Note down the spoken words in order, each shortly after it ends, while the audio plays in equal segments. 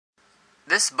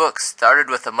This book started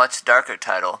with a much darker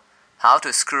title, How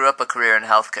to Screw Up a Career in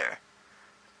Healthcare.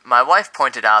 My wife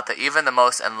pointed out that even the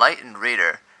most enlightened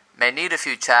reader may need a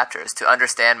few chapters to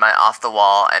understand my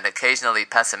off-the-wall and occasionally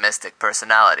pessimistic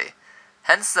personality,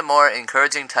 hence the more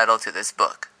encouraging title to this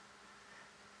book.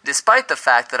 Despite the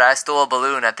fact that I stole a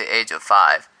balloon at the age of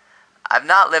 5, I've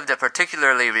not lived a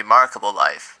particularly remarkable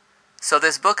life, so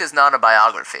this book is not a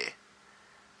biography.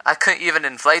 I couldn't even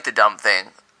inflate the dumb thing,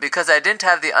 because I didn't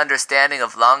have the understanding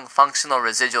of lung functional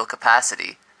residual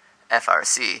capacity,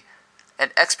 FRC,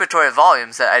 and expiratory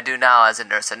volumes that I do now as a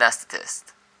nurse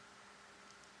anesthetist.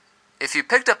 If you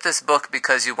picked up this book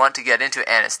because you want to get into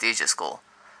anesthesia school,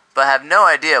 but have no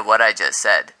idea what I just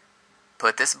said,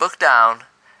 put this book down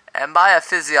and buy a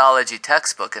physiology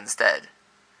textbook instead.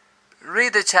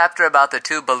 Read the chapter about the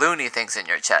two balloony things in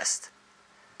your chest.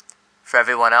 For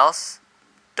everyone else,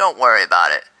 don't worry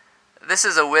about it. This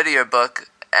is a wittier book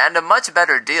and a much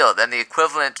better deal than the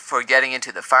equivalent for getting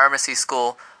into the pharmacy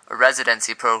school or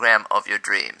residency program of your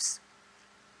dreams.